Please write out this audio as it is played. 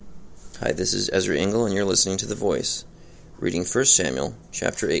Hi, this is Ezra Engel, and you're listening to The Voice, reading 1 Samuel,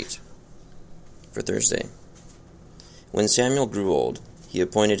 chapter 8, for Thursday. When Samuel grew old, he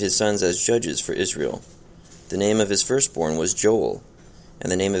appointed his sons as judges for Israel. The name of his firstborn was Joel,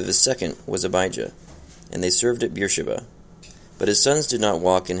 and the name of his second was Abijah, and they served at Beersheba. But his sons did not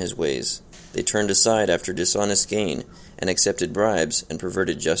walk in his ways. They turned aside after dishonest gain, and accepted bribes, and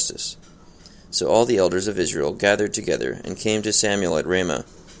perverted justice. So all the elders of Israel gathered together, and came to Samuel at Ramah.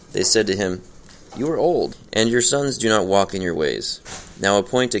 They said to him, "You are old, and your sons do not walk in your ways. Now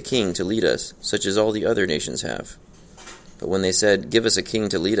appoint a king to lead us, such as all the other nations have." But when they said, "Give us a king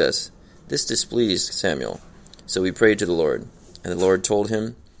to lead us," this displeased Samuel. So he prayed to the Lord. And the Lord told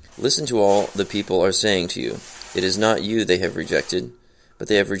him, "Listen to all the people are saying to you. It is not you they have rejected, but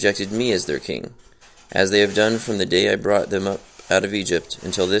they have rejected me as their king, as they have done from the day I brought them up out of Egypt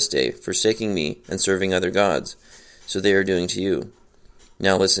until this day, forsaking me and serving other gods. So they are doing to you.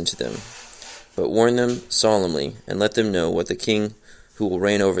 Now listen to them, but warn them solemnly, and let them know what the king who will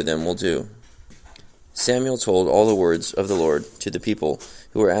reign over them will do." Samuel told all the words of the Lord to the people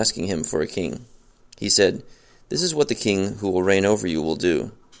who were asking him for a king. He said, "This is what the king who will reign over you will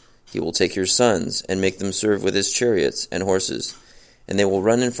do. He will take your sons and make them serve with his chariots and horses, and they will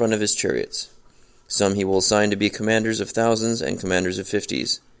run in front of his chariots. Some he will assign to be commanders of thousands and commanders of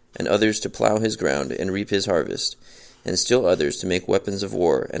 50s, and others to plow his ground and reap his harvest, and still others to make weapons of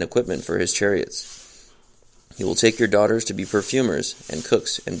war and equipment for his chariots. He will take your daughters to be perfumers and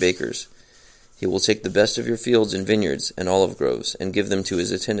cooks and bakers. He will take the best of your fields and vineyards and olive groves and give them to his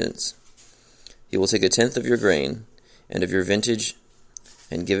attendants. He will take 1/10 of your grain and of your vintage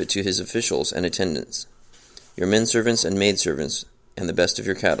and give it to his officials and attendants. Your men servants and maidservants and the best of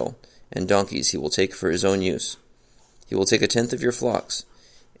your cattle and donkeys he will take for his own use. He will take 1/10 of your flocks,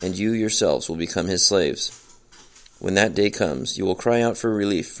 and you yourselves will become his slaves. When that day comes, you will cry out for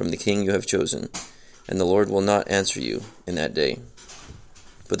relief from the king you have chosen, and the Lord will not answer you in that day."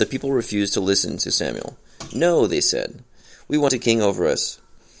 But the people refused to listen to Samuel. "No," they said, "we want a king over us.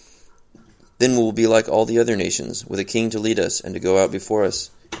 Then we will be like all the other nations, with a king to lead us and to go out before us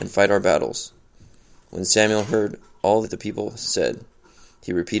and fight our battles." When Samuel heard all that the people said,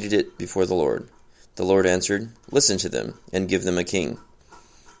 he repeated it before the Lord. The Lord answered, "Listen to them, and give them a king."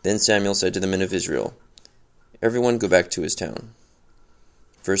 Then Samuel said to the men of Israel, "Everyone go back to his town."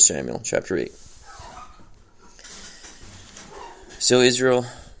 1 Samuel chapter 8. So Israel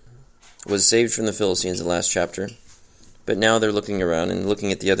was saved from the Philistines in the last chapter, but now they're looking around and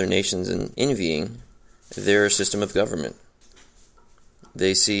looking at the other nations and envying their system of government.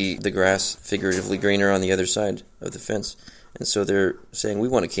 They see the grass figuratively greener on the other side of the fence, and so they're saying, "We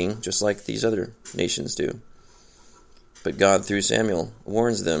want a king just like these other nations do." But God, through Samuel,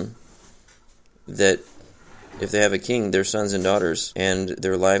 warns them that if they have a king, their sons and daughters and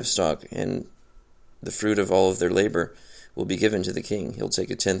their livestock and the fruit of all of their labor will be given to the king. He'll take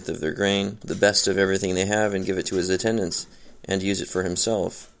 1/10 of their grain, the best of everything they have, and give it to his attendants and use it for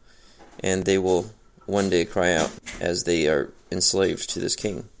himself. And they will one day cry out as they are enslaved to this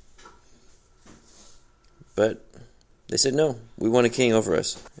king. But they said, "No, we want a king over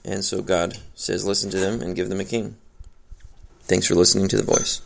us." And so God says, "Listen to them and give them a king." Thanks for listening to The Voice.